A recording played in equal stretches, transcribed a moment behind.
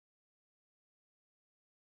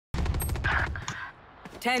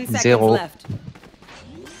10 seconds Zéro. left.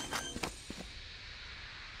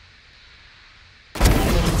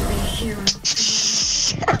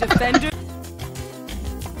 Defender.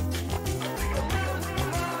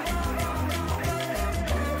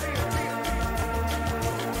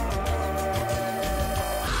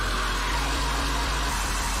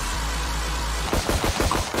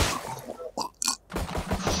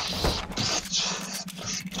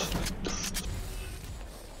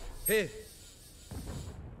 Hey.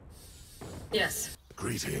 Yes.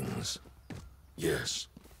 Greetings. Yes.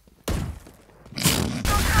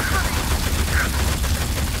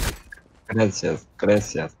 Gracias,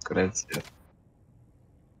 gracias, gracias.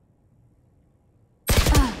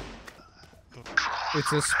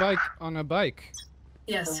 It's a spike on a bike.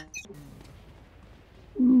 Yes.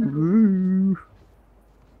 No.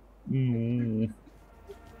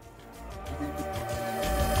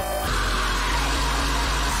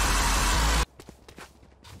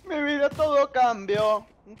 Mi vida todo cambió.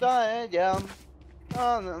 Da ella.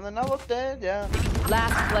 Una botella.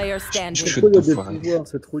 Last player standing. Shoot Pourquoi il y a the des fuck. pouvoirs?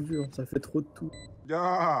 C'est trop dur, ça fait trop de tout.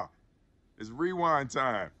 Yeah. It's rewind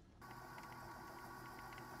time.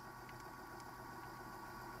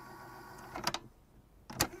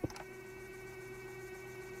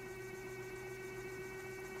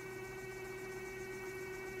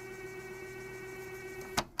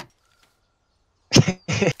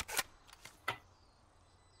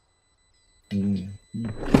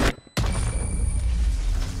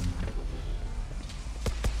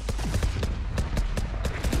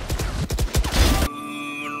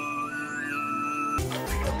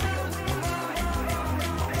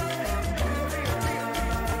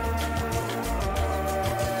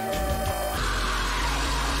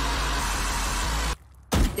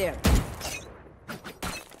 There.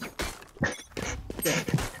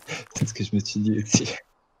 C'est ce que je me suis dit aussi.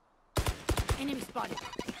 Enemy spotted.